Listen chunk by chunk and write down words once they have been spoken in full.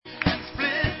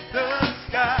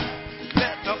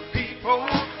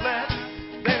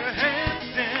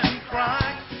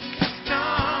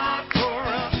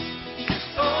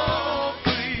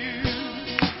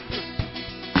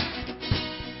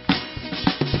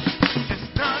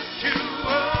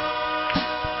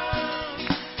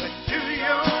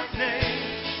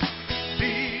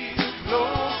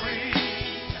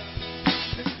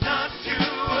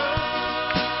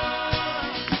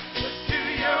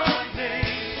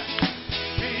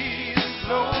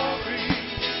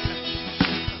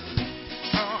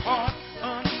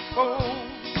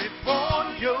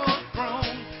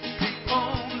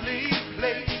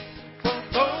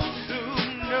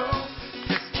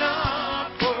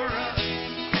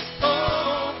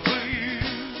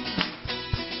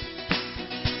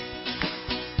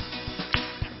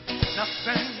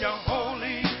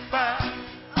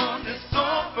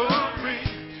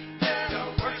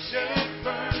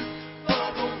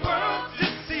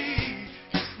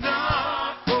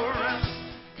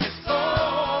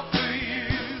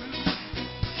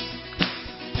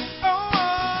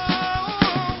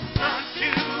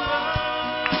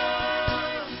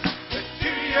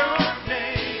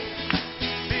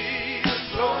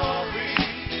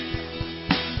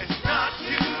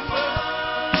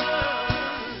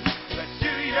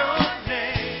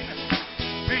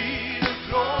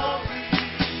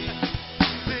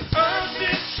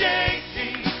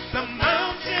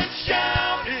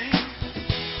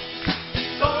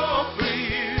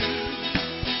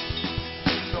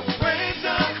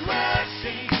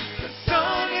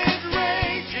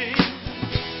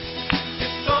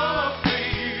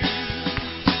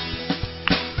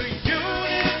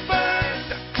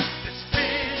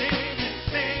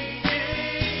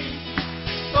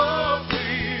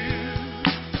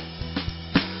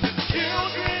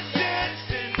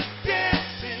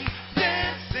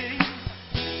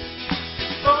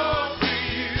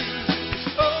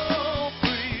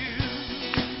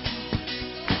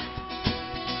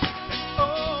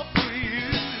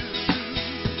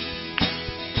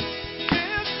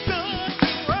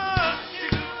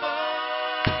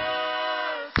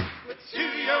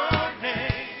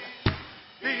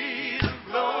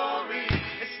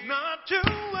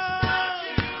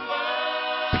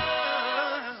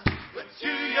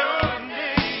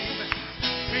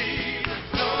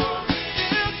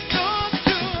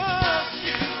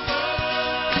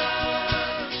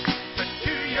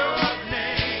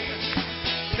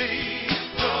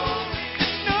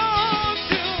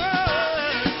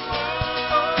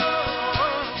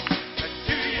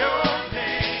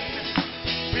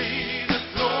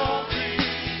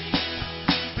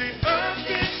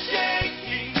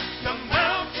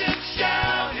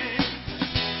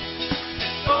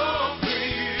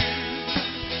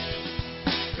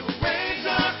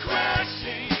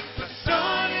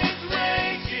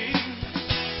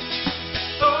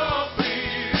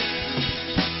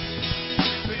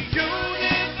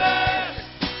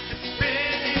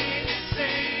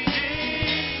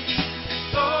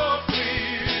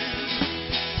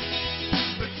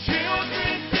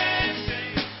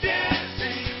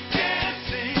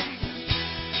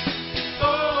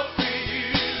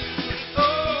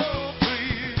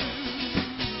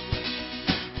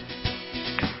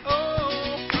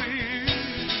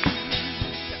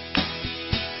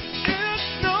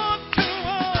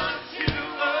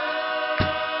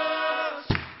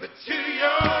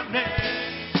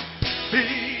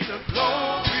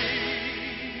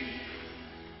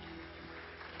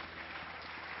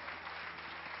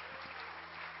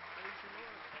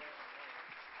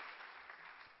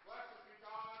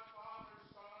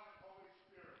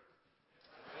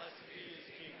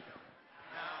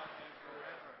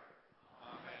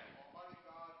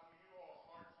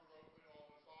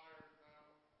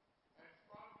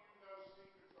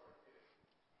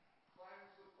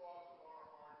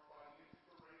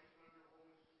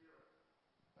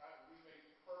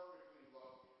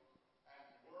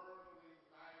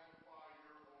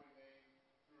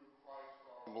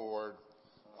Lord.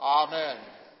 Amen.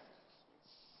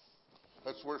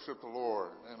 Let's worship the Lord.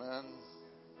 Amen.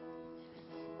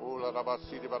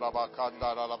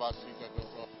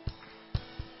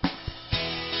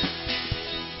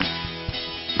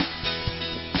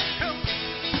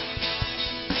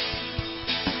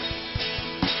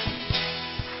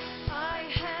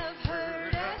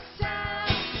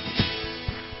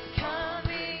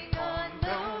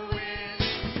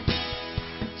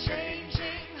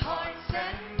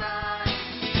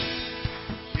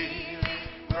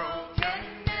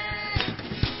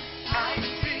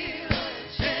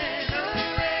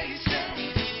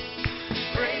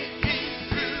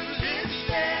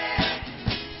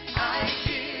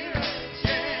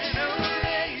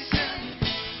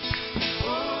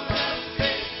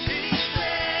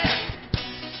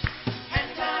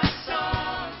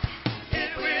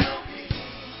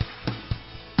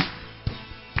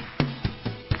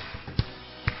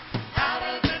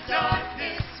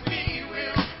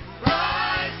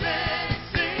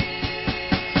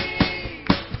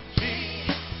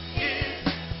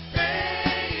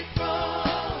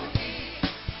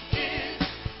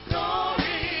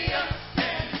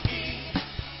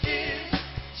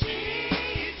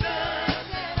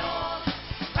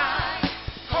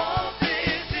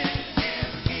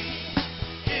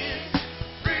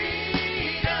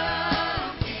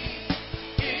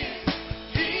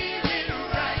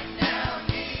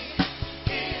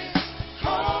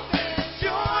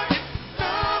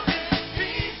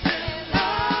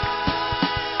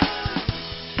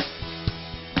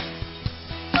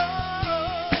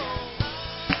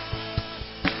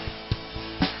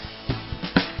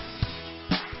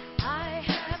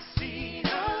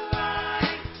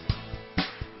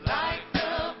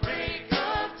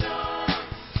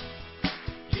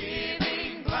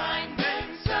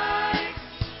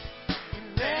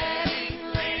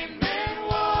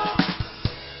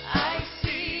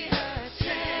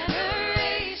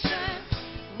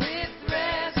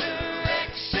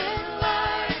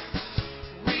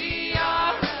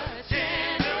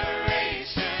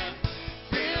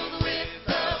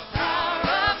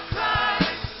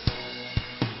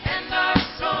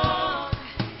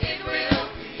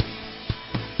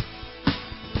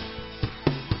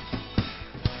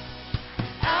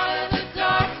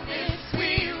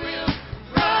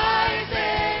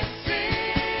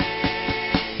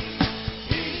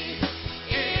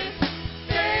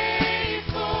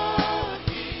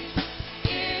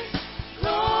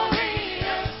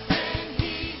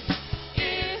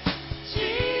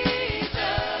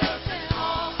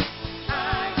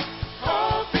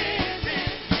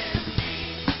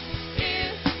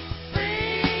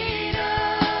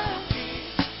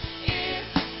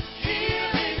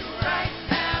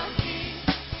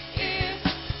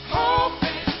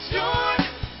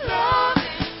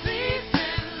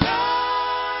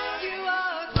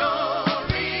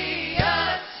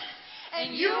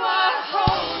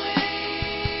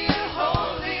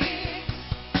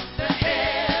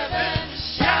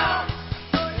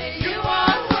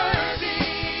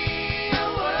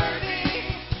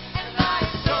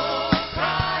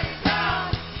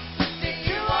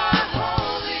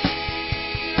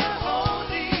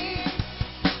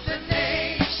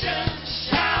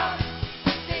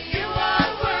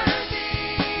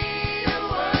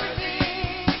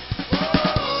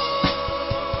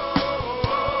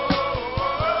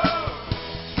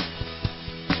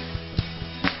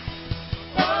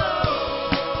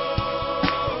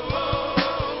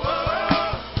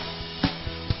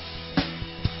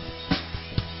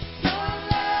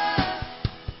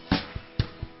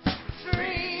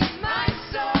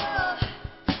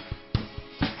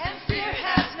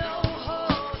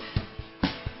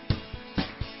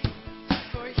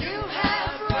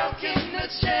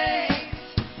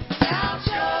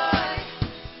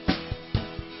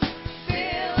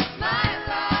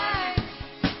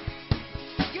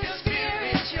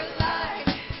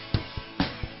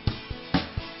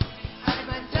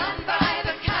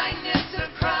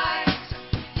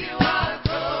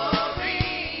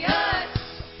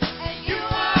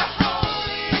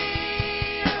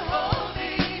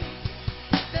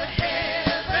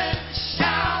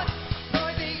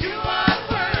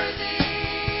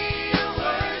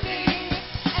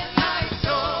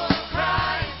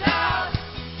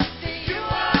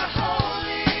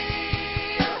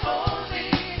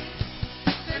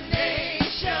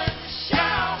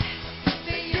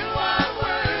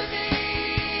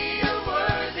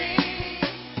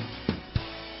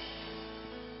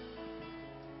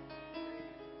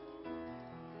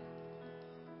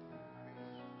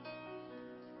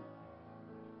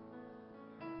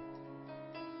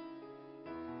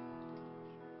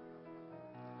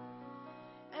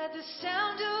 At the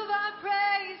sound of our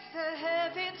praise, the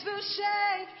heavens will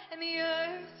shake and the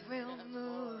earth will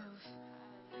move.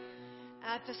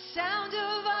 At the sound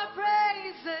of our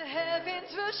praise, the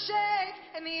heavens will shake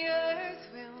and the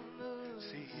earth will move.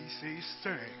 See,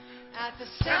 sing. At the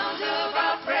sound of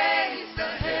our praise, the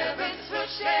heavens will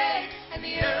shake and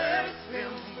the earth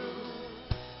will move.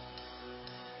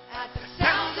 At the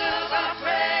sound of our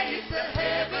praise, the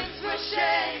heavens will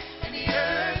shake and the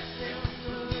earth will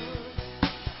move.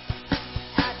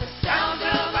 At the sound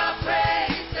of our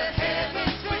praise, the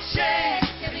heavens will shake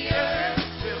and the earth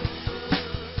will move.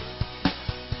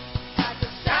 At the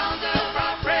sound of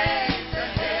our praise, the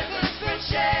heavens will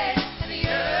shake and the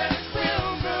earth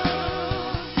will move.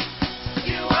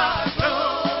 You are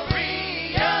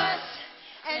glorious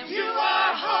and you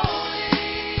are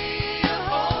holy,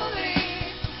 holy.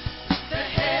 The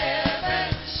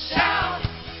heavens shout,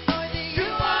 Lord, that you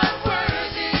are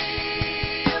worthy,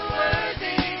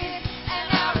 worthy. And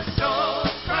our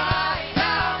souls cry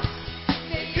out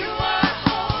that you are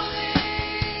holy,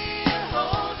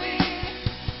 holy.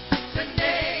 The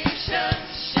nations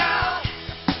shout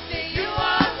that you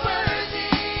are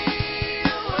worthy,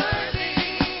 worthy.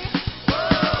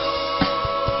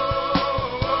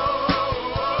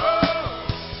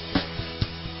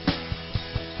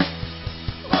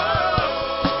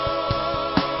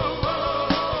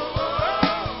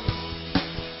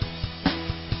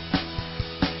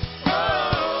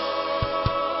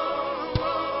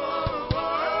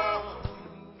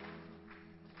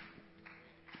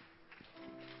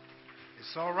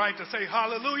 It's all right to say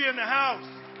hallelujah in the house.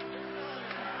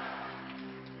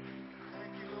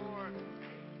 Thank you, Lord.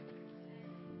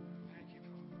 Thank you,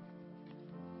 Lord.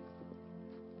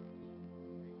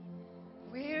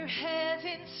 We're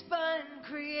heaven-spun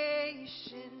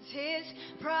creations, His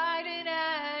pride and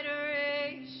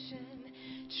adoration,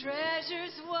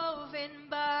 treasures woven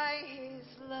by His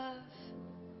love.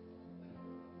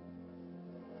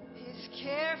 His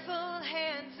careful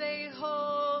hands, they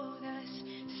hold us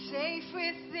safe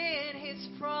within His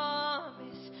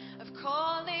promise of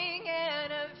calling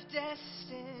and of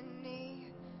destiny.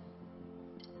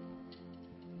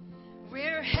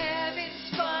 We're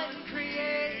heaven-spun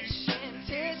creations,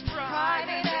 His pride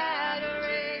and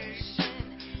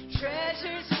adoration,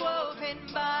 treasures woven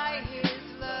by His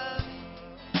love.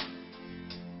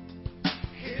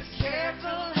 His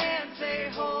careful hands, they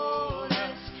hold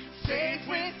us safe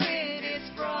within His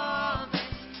promise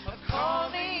of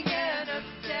calling and of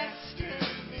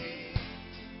destiny.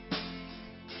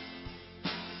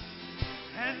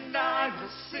 And I will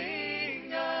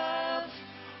sing of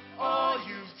all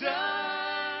you've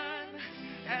done,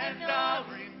 and I'll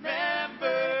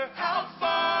remember how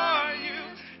far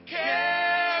you've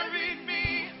carried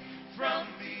me from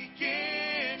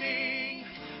beginning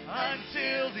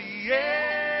until the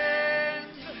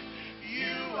end.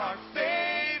 You are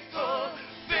faithful,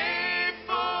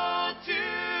 faithful to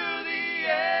the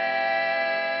end.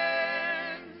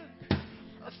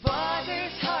 A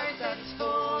father's heart that's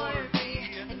for me,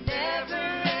 a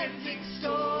never-ending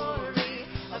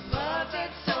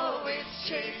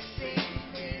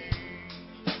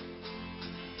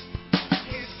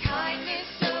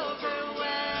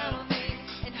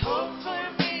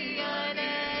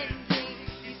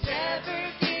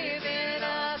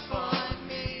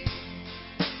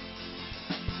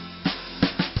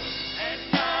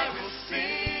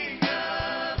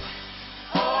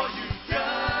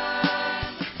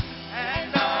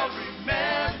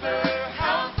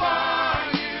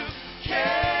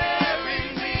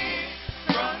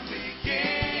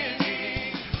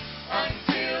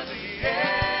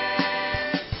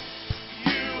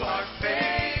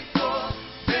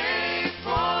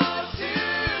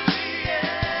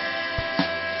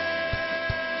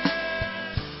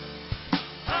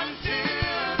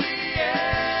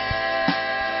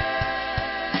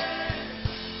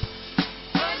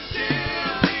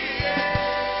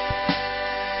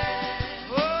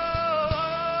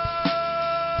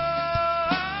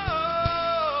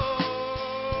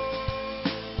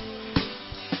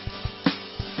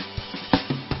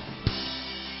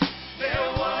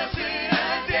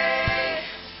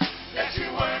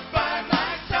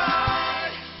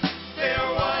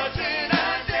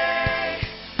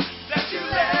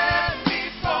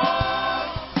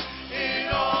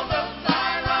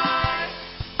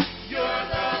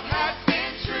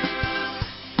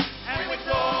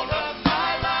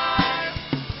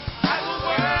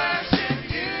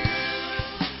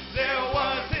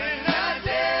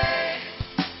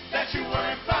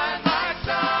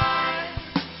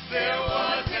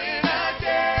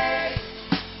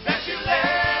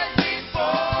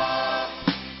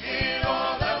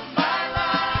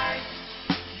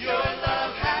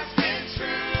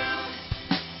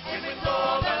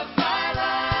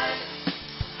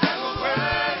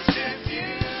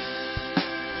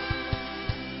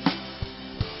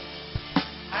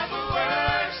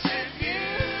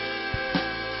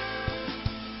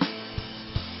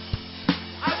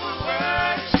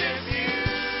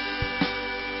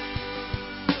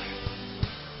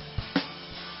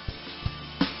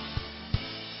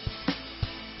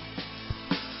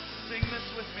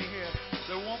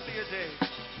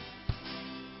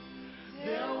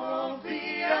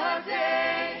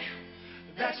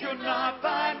you're not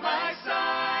by my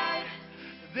side.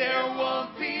 There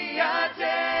won't be a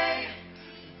day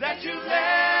that you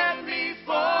let me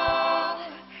fall.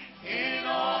 In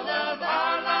all of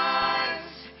our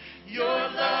lives, your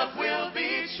love will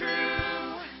be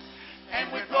true.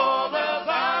 And with all of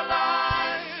our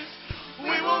lives,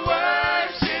 we will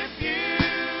worship you.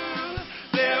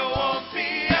 There won't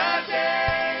be a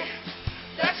day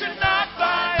that you're not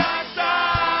by our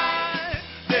side.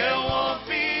 There won't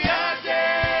be a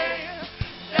day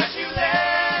that you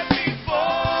let me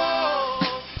fall.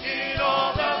 In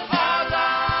all of our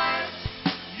lives,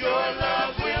 your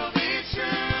love will be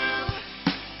true.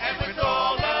 And with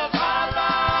all of our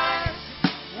lives,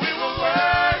 we will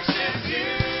worship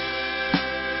you.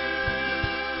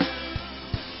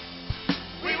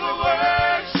 We will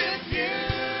worship you.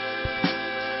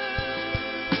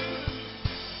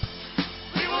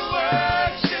 We will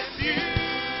worship you.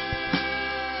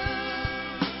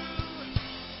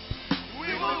 We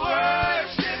will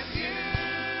worship you.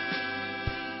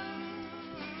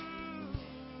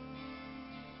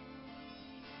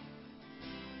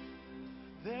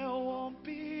 There won't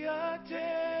be a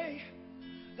day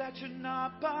that you're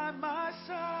not by my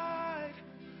side.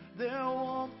 There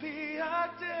won't be a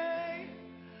day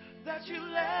that you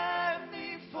let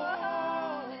me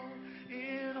fall.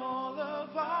 In all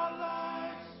of our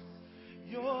lives,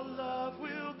 your love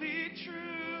will be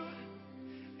true.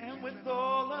 And with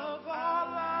all of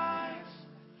our lives,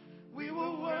 we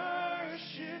will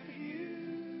worship you.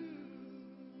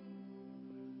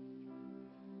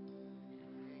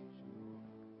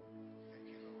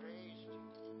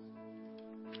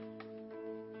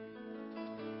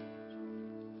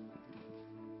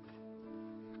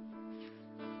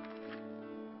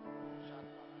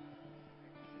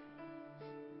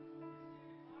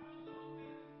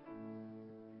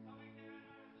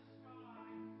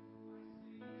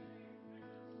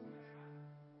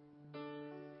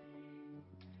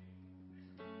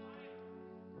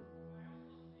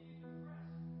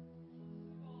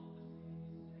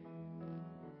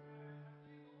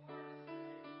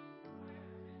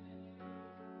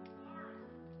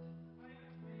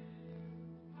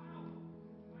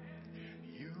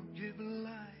 You give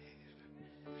life,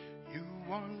 you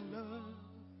are love,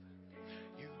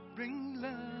 you bring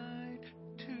light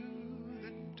to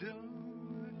the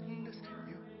darkness,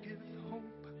 you give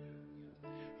hope,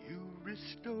 you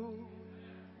restore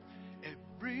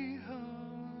every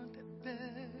heart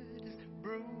that is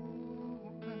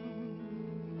broken.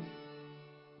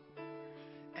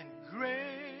 And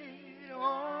great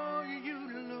are you,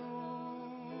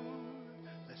 Lord.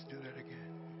 Let's do that again.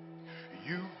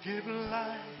 You give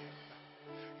life,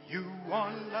 you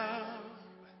are love,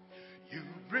 you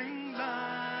bring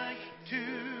light to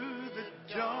the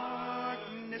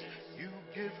darkness, you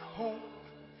give hope,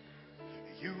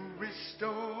 you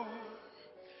restore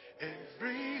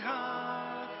every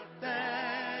heart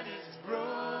that is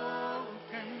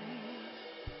broken.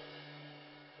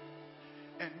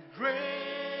 And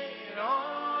great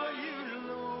are you,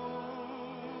 Lord.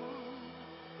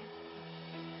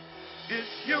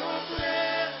 It's your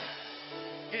breath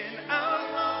in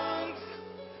our lungs,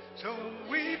 so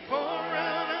we pour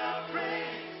out our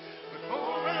praise. We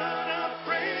pour out our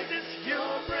praise. It's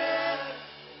your breath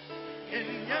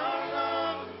in your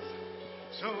lungs,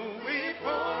 so we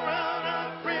pour out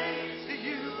our praise to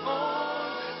you,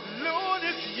 oh Lord.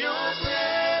 It's your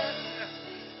breath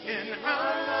in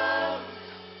our lungs,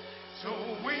 so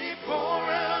we pour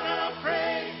out our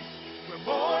praise. We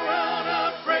pour out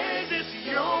our praise. It's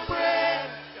your breath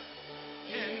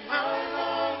in our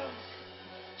lungs,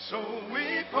 so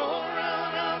we pour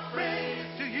out our praise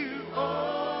to you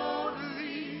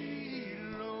only,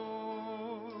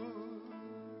 Lord.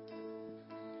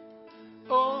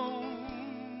 Oh,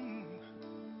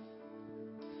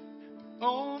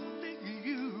 only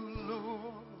you,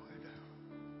 Lord.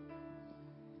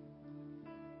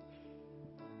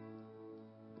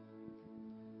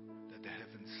 Let the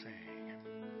heavens sing.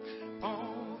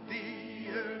 All the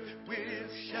earth will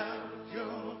shout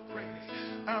your praise.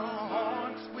 Our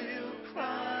hearts will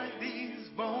cry. These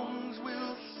bones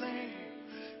will sing.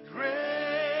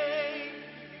 Great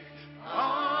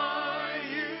are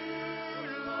you,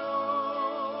 Lord.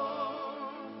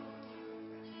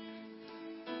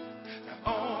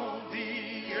 All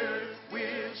the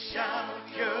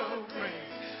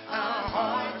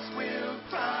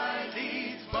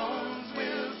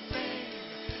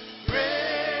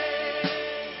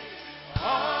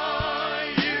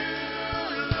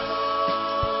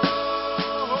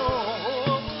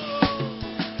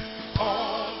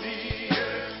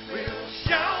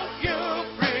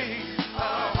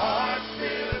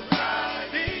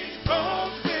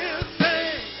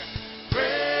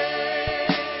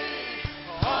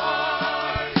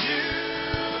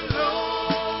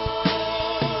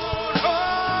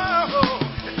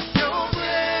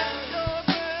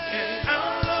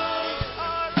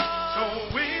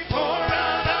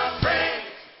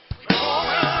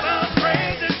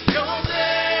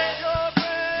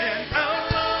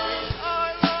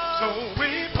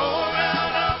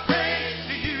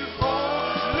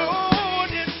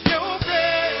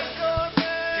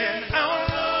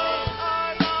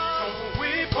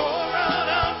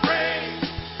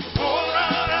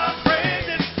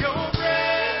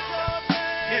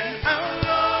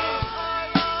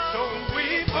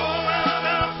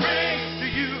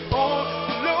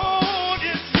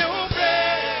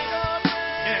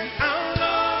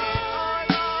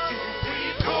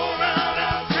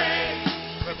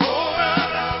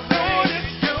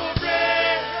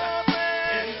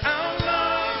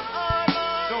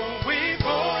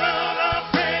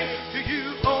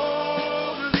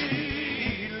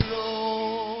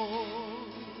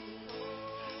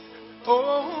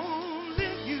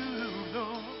Only you,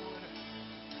 Lord.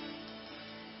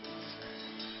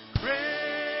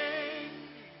 Great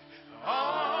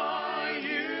are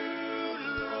you,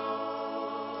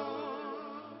 Lord.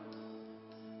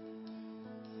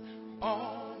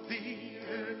 All the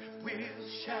earth will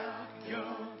shout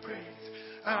your praise.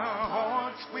 Our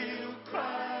hearts will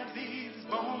cry, these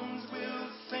bones will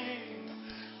sing.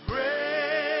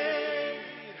 Great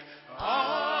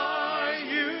are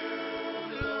you,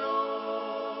 Lord.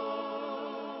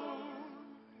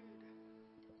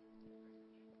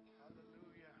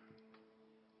 Hallelujah.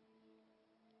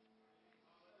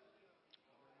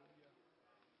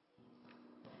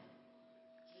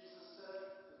 Jesus said,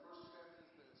 the first commandment is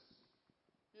this: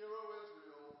 Hear, O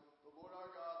Israel, the Lord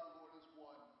our God, the Lord is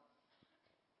one.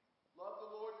 Love the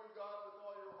Lord your God with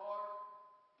all your heart,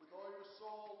 with all your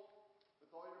soul, with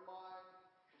all your mind,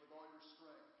 and with all your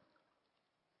strength.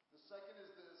 The second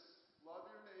is this: love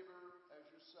your